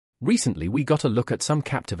Recently we got a look at some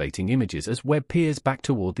captivating images as Webb peers back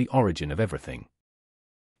toward the origin of everything.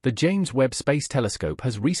 The James Webb Space Telescope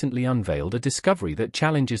has recently unveiled a discovery that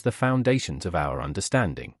challenges the foundations of our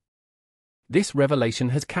understanding. This revelation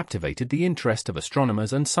has captivated the interest of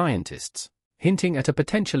astronomers and scientists, hinting at a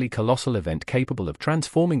potentially colossal event capable of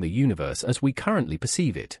transforming the universe as we currently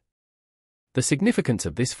perceive it. The significance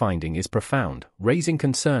of this finding is profound, raising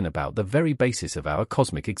concern about the very basis of our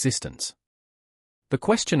cosmic existence. The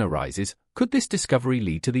question arises, could this discovery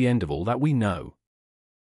lead to the end of all that we know?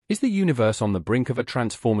 Is the universe on the brink of a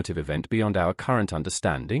transformative event beyond our current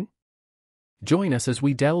understanding? Join us as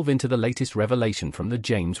we delve into the latest revelation from the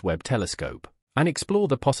James Webb Telescope and explore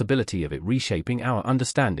the possibility of it reshaping our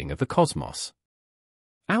understanding of the cosmos.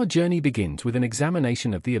 Our journey begins with an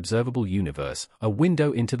examination of the observable universe, a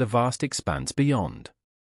window into the vast expanse beyond.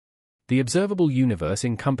 The observable universe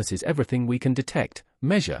encompasses everything we can detect,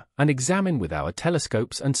 measure, and examine with our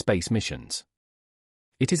telescopes and space missions.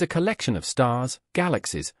 It is a collection of stars,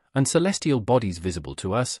 galaxies, and celestial bodies visible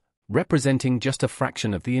to us, representing just a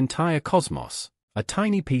fraction of the entire cosmos, a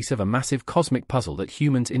tiny piece of a massive cosmic puzzle that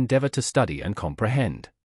humans endeavor to study and comprehend.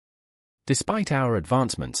 Despite our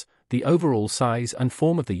advancements, the overall size and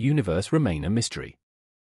form of the universe remain a mystery.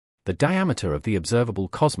 The diameter of the observable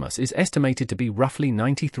cosmos is estimated to be roughly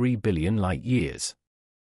 93 billion light-years.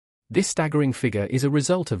 This staggering figure is a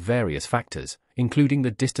result of various factors, including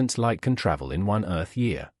the distance light can travel in one Earth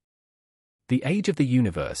year. The age of the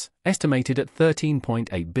universe, estimated at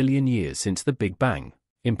 13.8 billion years since the Big Bang,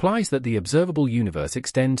 implies that the observable universe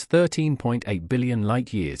extends 13.8 billion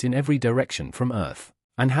light-years in every direction from Earth,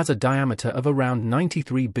 and has a diameter of around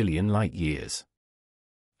 93 billion light-years.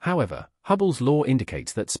 However, Hubble's law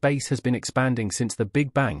indicates that space has been expanding since the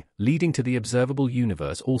Big Bang, leading to the observable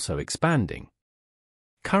universe also expanding.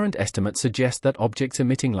 Current estimates suggest that objects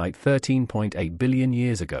emitting light 13.8 billion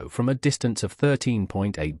years ago from a distance of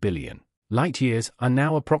 13.8 billion light-years are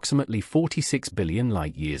now approximately 46 billion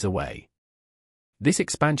light-years away. This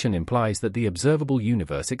expansion implies that the observable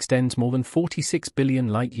universe extends more than 46 billion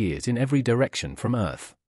light-years in every direction from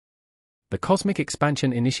Earth. The cosmic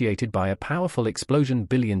expansion initiated by a powerful explosion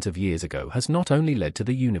billions of years ago has not only led to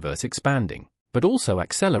the universe expanding, but also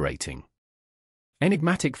accelerating.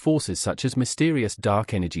 Enigmatic forces such as mysterious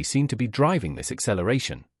dark energy seem to be driving this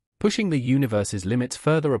acceleration, pushing the universe's limits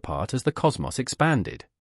further apart as the cosmos expanded.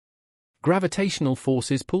 Gravitational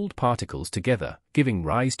forces pulled particles together, giving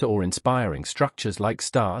rise to awe-inspiring structures like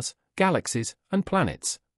stars, galaxies, and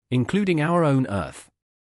planets, including our own Earth.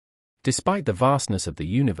 Despite the vastness of the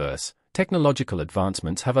universe, technological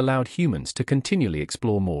advancements have allowed humans to continually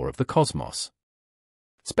explore more of the cosmos.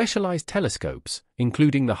 Specialized telescopes,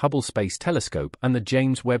 including the Hubble Space Telescope and the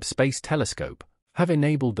James Webb Space Telescope, have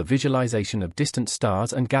enabled the visualization of distant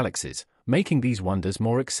stars and galaxies, making these wonders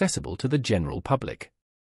more accessible to the general public.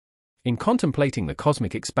 In contemplating the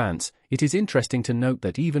cosmic expanse, it is interesting to note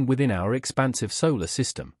that even within our expansive solar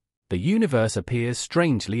system, the universe appears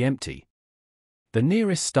strangely empty. The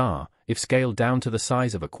nearest star, if scaled down to the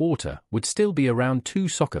size of a quarter, would still be around 2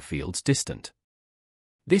 soccer fields distant.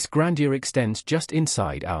 This grandeur extends just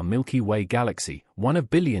inside our Milky Way galaxy, one of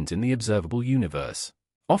billions in the observable universe,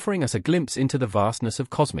 offering us a glimpse into the vastness of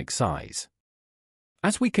cosmic size.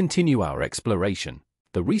 As we continue our exploration,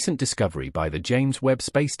 the recent discovery by the James Webb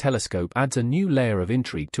Space Telescope adds a new layer of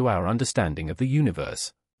intrigue to our understanding of the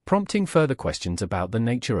universe, prompting further questions about the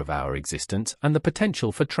nature of our existence and the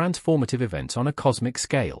potential for transformative events on a cosmic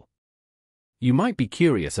scale. You might be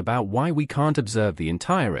curious about why we can't observe the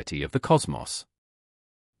entirety of the cosmos.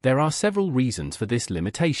 There are several reasons for this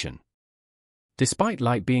limitation. Despite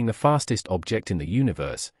light being the fastest object in the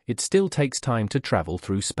universe, it still takes time to travel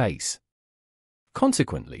through space.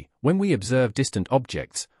 Consequently, when we observe distant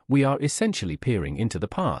objects, we are essentially peering into the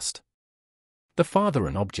past. The farther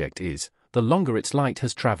an object is, the longer its light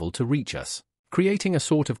has traveled to reach us, creating a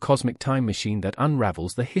sort of cosmic time machine that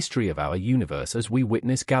unravels the history of our universe as we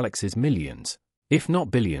witness galaxies millions, if not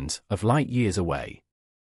billions, of light-years away.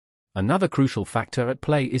 Another crucial factor at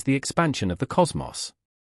play is the expansion of the cosmos.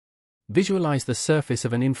 Visualize the surface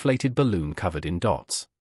of an inflated balloon covered in dots.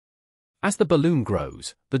 As the balloon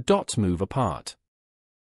grows, the dots move apart.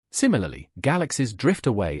 Similarly, galaxies drift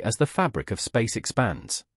away as the fabric of space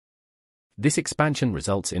expands. This expansion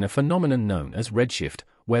results in a phenomenon known as redshift,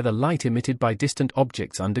 where the light emitted by distant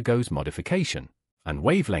objects undergoes modification, and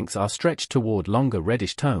wavelengths are stretched toward longer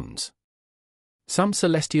reddish tones. Some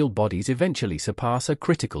celestial bodies eventually surpass a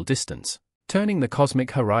critical distance, turning the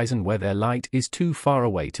cosmic horizon where their light is too far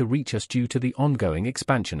away to reach us due to the ongoing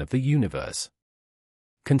expansion of the universe.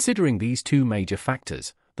 Considering these two major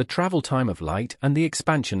factors, the travel time of light and the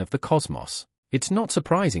expansion of the cosmos, It's not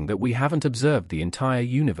surprising that we haven't observed the entire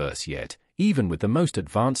universe yet, even with the most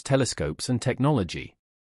advanced telescopes and technology.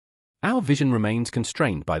 Our vision remains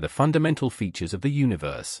constrained by the fundamental features of the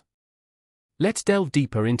universe. Let's delve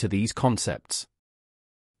deeper into these concepts.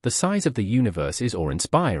 The size of the universe is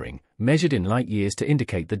awe-inspiring, measured in light years to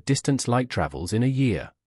indicate the distance light travels in a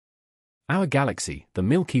year. Our galaxy, the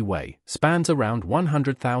Milky Way, spans around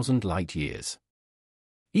 100,000 light-years.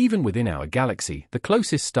 Even within our galaxy, the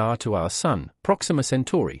closest star to our Sun, Proxima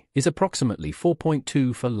Centauri, is approximately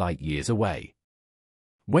 4.24 light-years away.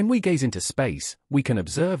 When we gaze into space, we can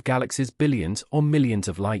observe galaxies billions or millions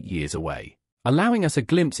of light-years away, allowing us a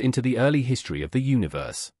glimpse into the early history of the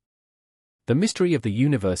universe. The mystery of the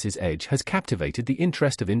universe's edge has captivated the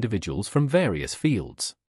interest of individuals from various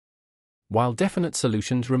fields. While definite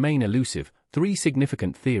solutions remain elusive, three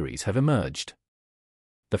significant theories have emerged.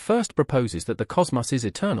 The first proposes that the cosmos is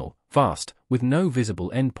eternal, vast, with no visible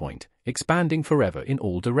endpoint, expanding forever in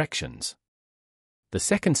all directions. The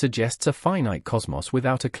second suggests a finite cosmos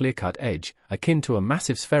without a clear-cut edge, akin to a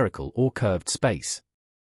massive spherical or curved space.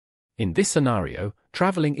 In this scenario,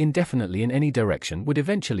 traveling indefinitely in any direction would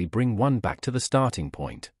eventually bring one back to the starting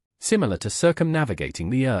point, similar to circumnavigating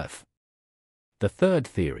the Earth. The third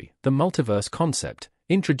theory, the multiverse concept,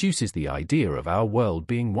 introduces the idea of our world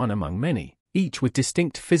being one among many, each with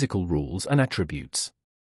distinct physical rules and attributes.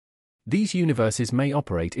 These universes may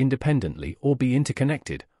operate independently or be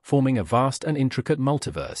interconnected, forming a vast and intricate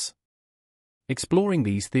multiverse. Exploring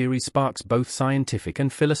these theories sparks both scientific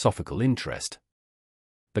and philosophical interest.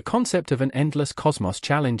 The concept of an endless cosmos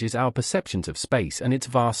challenges our perceptions of space and its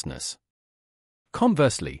vastness.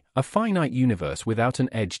 Conversely, a finite universe without an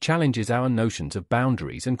edge challenges our notions of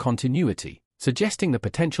boundaries and continuity, suggesting the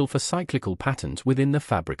potential for cyclical patterns within the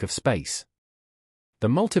fabric of space. The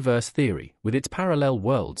multiverse theory, with its parallel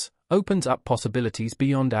worlds, opens up possibilities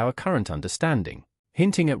beyond our current understanding,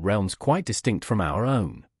 hinting at realms quite distinct from our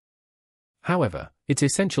own. However, it's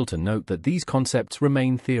essential to note that these concepts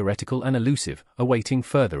remain theoretical and elusive, awaiting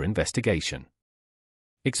further investigation.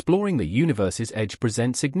 Exploring the universe's edge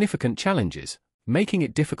presents significant challenges, making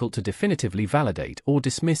it difficult to definitively validate or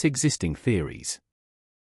dismiss existing theories.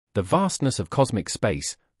 The vastness of cosmic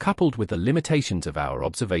space, coupled with the limitations of our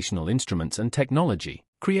observational instruments and technology,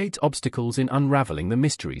 creates obstacles in unraveling the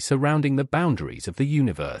mystery surrounding the boundaries of the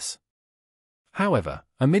universe. However,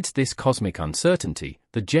 amidst this cosmic uncertainty,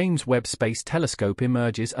 the James Webb Space Telescope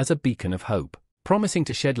emerges as a beacon of hope, promising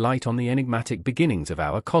to shed light on the enigmatic beginnings of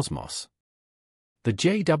our cosmos. The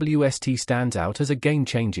JWST stands out as a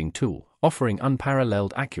game-changing tool, offering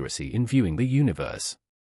unparalleled accuracy in viewing the universe.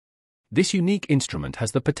 This unique instrument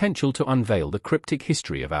has the potential to unveil the cryptic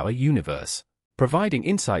history of our universe, providing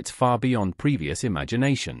insights far beyond previous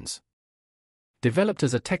imaginations. Developed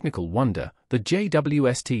as a technical wonder, the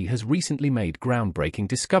JWST has recently made groundbreaking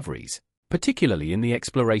discoveries, particularly in the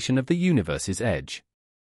exploration of the universe's edge.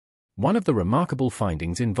 One of the remarkable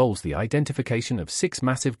findings involves the identification of 6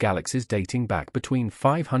 massive galaxies dating back between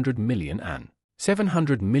 500 million and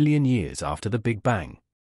 700 million years after the Big Bang.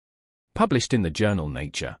 Published in the journal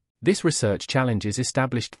Nature, this research challenges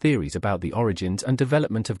established theories about the origins and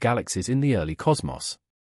development of galaxies in the early cosmos.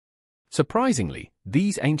 Surprisingly,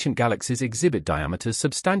 these ancient galaxies exhibit diameters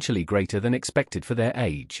substantially greater than expected for their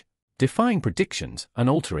age, defying predictions and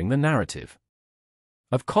altering the narrative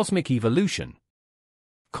of cosmic evolution.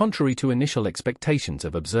 Contrary to initial expectations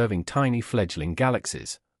of observing tiny fledgling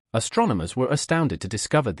galaxies, astronomers were astounded to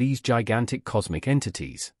discover these gigantic cosmic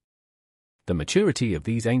entities. The maturity of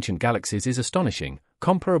these ancient galaxies is astonishing,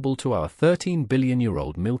 comparable to our 13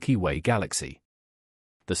 billion-year-old Milky Way galaxy.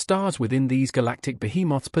 The stars within these galactic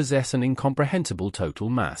behemoths possess an incomprehensible total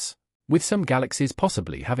mass, with some galaxies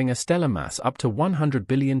possibly having a stellar mass up to 100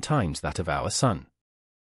 billion times that of our Sun.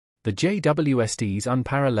 The JWST's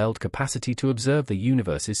unparalleled capacity to observe the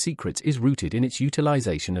universe's secrets is rooted in its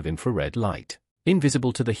utilization of infrared light,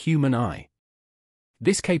 invisible to the human eye.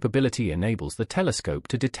 This capability enables the telescope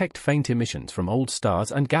to detect faint emissions from old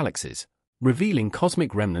stars and galaxies, revealing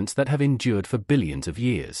cosmic remnants that have endured for billions of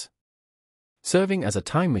years. Serving as a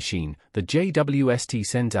time machine, the JWST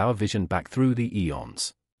sends our vision back through the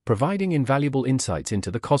eons, providing invaluable insights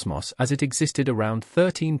into the cosmos as it existed around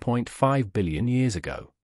 13.5 billion years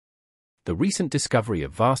ago. The recent discovery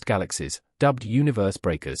of vast galaxies, dubbed universe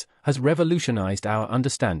breakers, has revolutionized our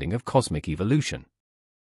understanding of cosmic evolution.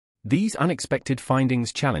 These unexpected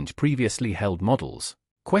findings challenge previously held models,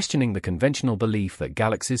 questioning the conventional belief that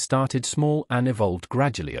galaxies started small and evolved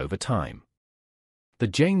gradually over time. The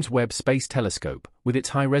James Webb Space Telescope, with its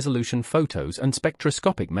high-resolution photos and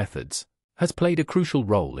spectroscopic methods, has played a crucial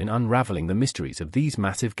role in unraveling the mysteries of these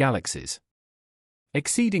massive galaxies.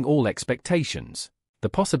 exceeding all expectations. The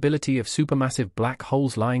possibility of supermassive black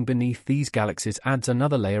holes lying beneath these galaxies adds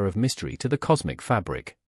another layer of mystery to the cosmic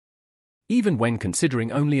fabric. Even when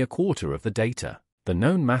considering only a quarter of the data, the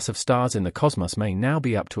known mass of stars in the cosmos may now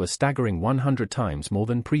be up to a staggering 100 times more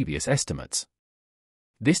than previous estimates.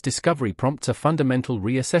 This discovery prompts a fundamental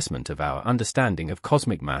reassessment of our understanding of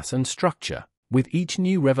cosmic mass and structure, with each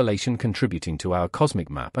new revelation contributing to our cosmic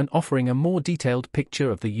map and offering a more detailed picture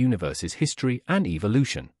of the universe's history and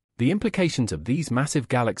evolution. The implications of these massive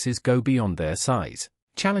galaxies go beyond their size,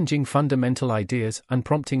 challenging fundamental ideas and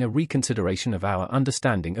prompting a reconsideration of our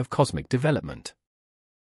understanding of cosmic development.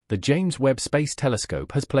 The James Webb Space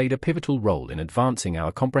Telescope has played a pivotal role in advancing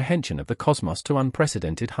our comprehension of the cosmos to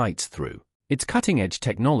unprecedented heights through its cutting-edge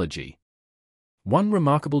technology. One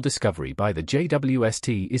remarkable discovery by the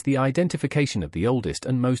JWST is the identification of the oldest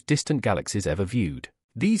and most distant galaxies ever viewed.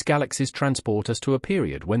 These galaxies transport us to a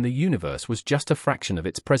period when the universe was just a fraction of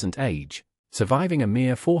its present age, surviving a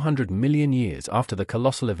mere 400 million years after the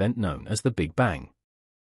colossal event known as the Big Bang.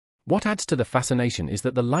 What adds to the fascination is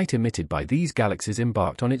that the light emitted by these galaxies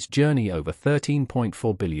embarked on its journey over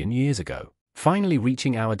 13.4 billion years ago, finally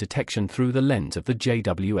reaching our detection through the lens of the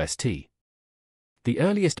JWST. The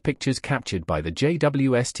earliest pictures captured by the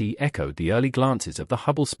JWST echoed the early glances of the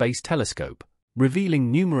Hubble Space Telescope,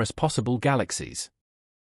 revealing numerous possible galaxies.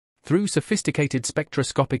 Through sophisticated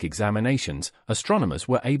spectroscopic examinations, astronomers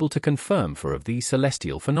were able to confirm four of these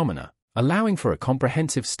celestial phenomena, allowing for a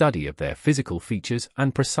comprehensive study of their physical features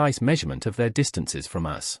and precise measurement of their distances from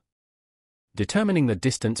us. Determining the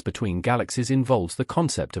distance between galaxies involves the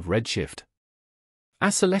concept of redshift.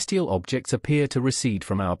 As celestial objects appear to recede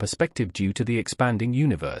from our perspective due to the expanding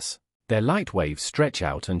universe, their light waves stretch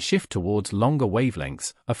out and shift towards longer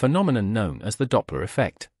wavelengths, a phenomenon known as the Doppler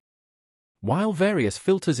effect. While various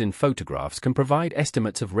filters in photographs can provide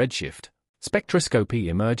estimates of redshift, spectroscopy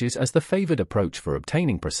emerges as the favored approach for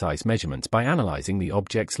obtaining precise measurements by analyzing the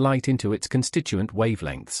object's light into its constituent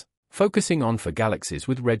wavelengths. Focusing on for galaxies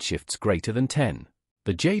with redshifts greater than 10,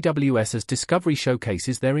 the JWST's discovery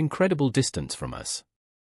showcases their incredible distance from us.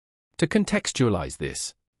 To contextualize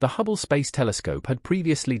this, the Hubble Space Telescope had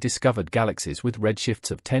previously discovered galaxies with redshifts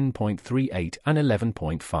of 10.38 and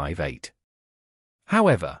 11.58.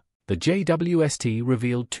 However, the JWST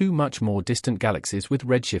revealed two much more distant galaxies with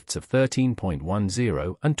redshifts of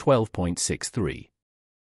 13.10 and 12.63.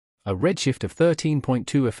 A redshift of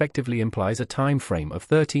 13.2 effectively implies a time frame of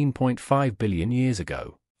 13.5 billion years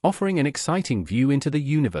ago, offering an exciting view into the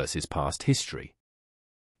universe's past history.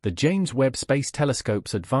 The James Webb Space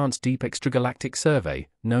Telescope's Advanced Deep Extragalactic Survey,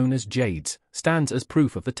 known as JADES, stands as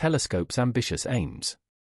proof of the telescope's ambitious aims.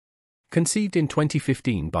 Conceived in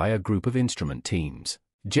 2015 by a group of instrument teams,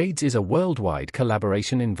 JADES is a worldwide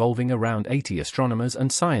collaboration involving around 80 astronomers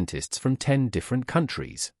and scientists from 10 different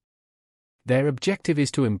countries. Their objective is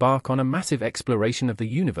to embark on a massive exploration of the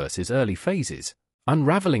universe's early phases,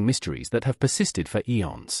 unraveling mysteries that have persisted for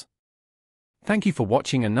eons. Thank you for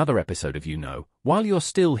watching another episode of You Know. While you're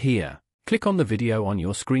still here, click on the video on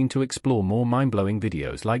your screen to explore more mind-blowing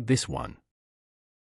videos like this one.